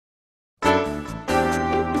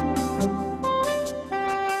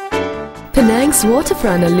Penang's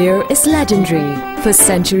waterfront allure is legendary. For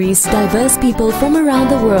centuries, diverse people from around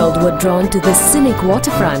the world were drawn to this scenic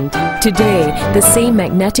waterfront. Today, the same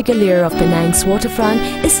magnetic allure of Penang's waterfront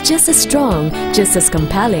is just as strong, just as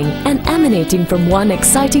compelling, and emanating from one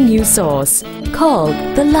exciting new source, called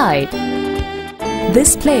the light.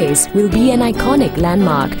 This place will be an iconic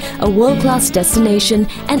landmark, a world-class destination,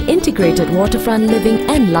 an integrated waterfront living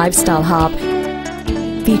and lifestyle hub,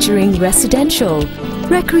 featuring residential,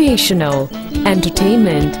 recreational,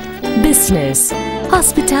 entertainment, business,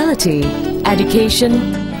 hospitality, education,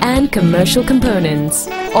 and commercial components,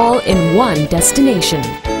 all in one destination.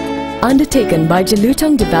 Undertaken by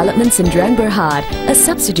Jelutong Developments in Dren Berhad, a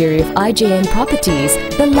subsidiary of IJN Properties,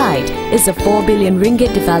 The Light is a 4 billion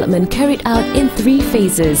ringgit development carried out in 3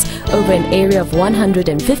 phases over an area of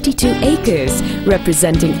 152 acres,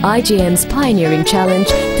 representing IJM's pioneering challenge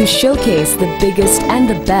to showcase the biggest and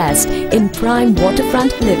the best in prime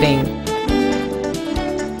waterfront living.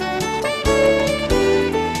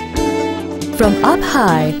 From up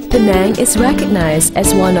high, Penang is recognized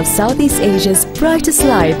as one of Southeast Asia's brightest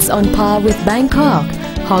lights on par with Bangkok,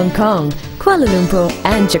 Hong Kong, Kuala Lumpur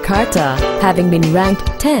and Jakarta, having been ranked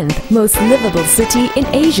 10th most livable city in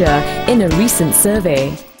Asia in a recent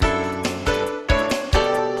survey.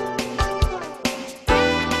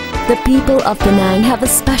 The people of Penang have a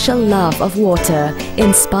special love of water,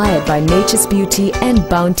 inspired by nature's beauty and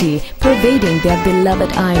bounty pervading their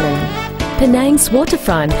beloved island. Penang's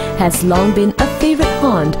waterfront has long been a favorite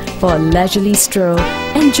haunt for a leisurely stroll,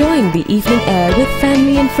 enjoying the evening air with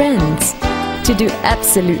family and friends. To do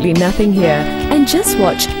absolutely nothing here and just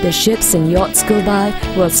watch the ships and yachts go by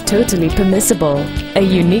was totally permissible, a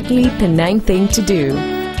uniquely Penang thing to do.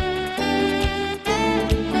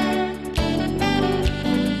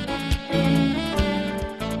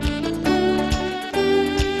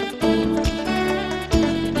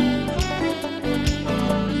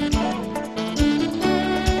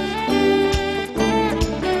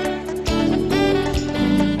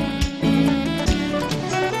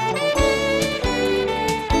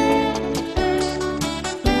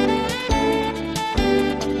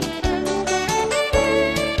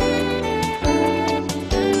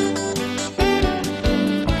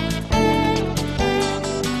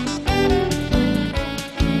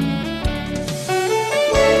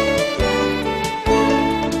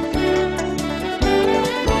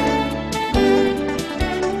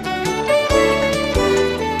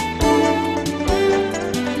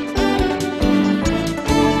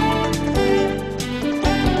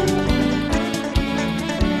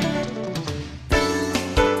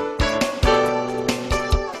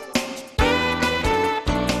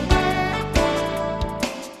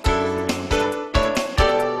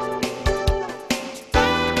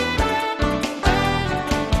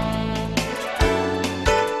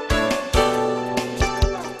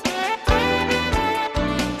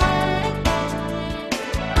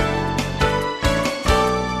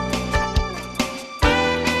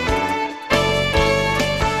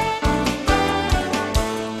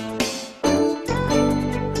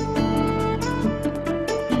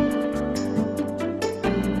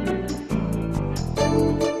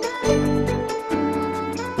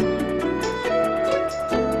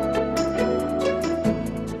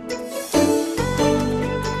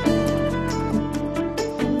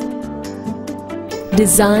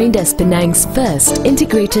 Designed as Penang's first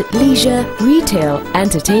integrated leisure, retail,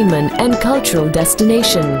 entertainment and cultural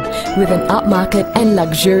destination, with an upmarket and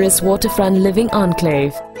luxurious waterfront living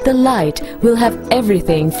enclave, The Light will have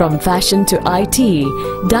everything from fashion to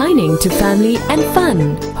IT, dining to family and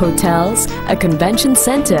fun, hotels, a convention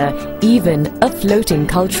center, even a floating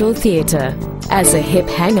cultural theatre. As a hip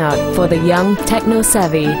hangout for the young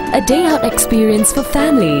techno-savvy, a day-out experience for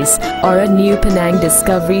families, or a new Penang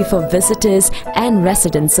discovery for visitors and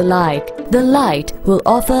residents alike, The Light will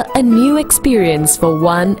offer a new experience for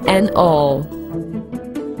one and all.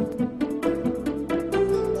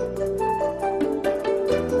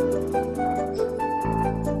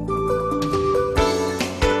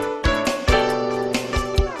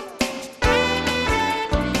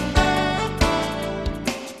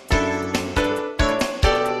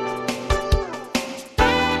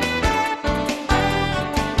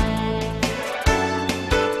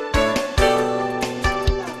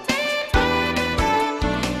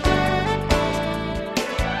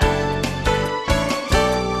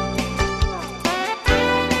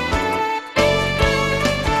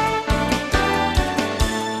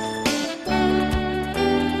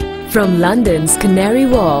 From London's Canary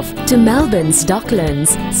Wharf to Melbourne's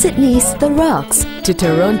Docklands, Sydney's The Rocks to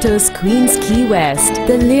Toronto's Queen's Quay West,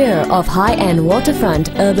 the lure of high-end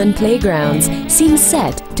waterfront urban playgrounds seems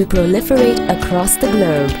set to proliferate across the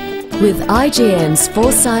globe. With IJN's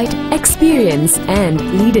foresight, experience and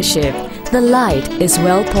leadership, the Light is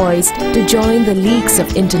well poised to join the leagues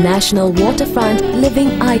of international waterfront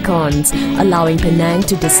living icons, allowing Penang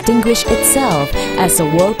to distinguish itself as a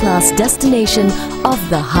world-class destination of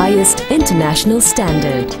the highest international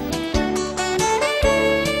standard.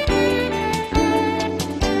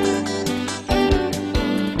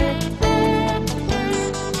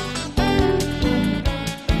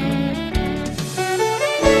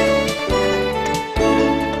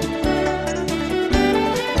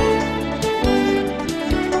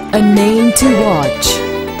 A name to watch,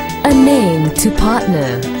 a name to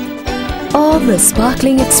partner, all the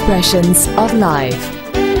sparkling expressions of life.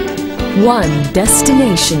 One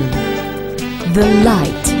destination, the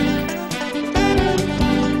Light.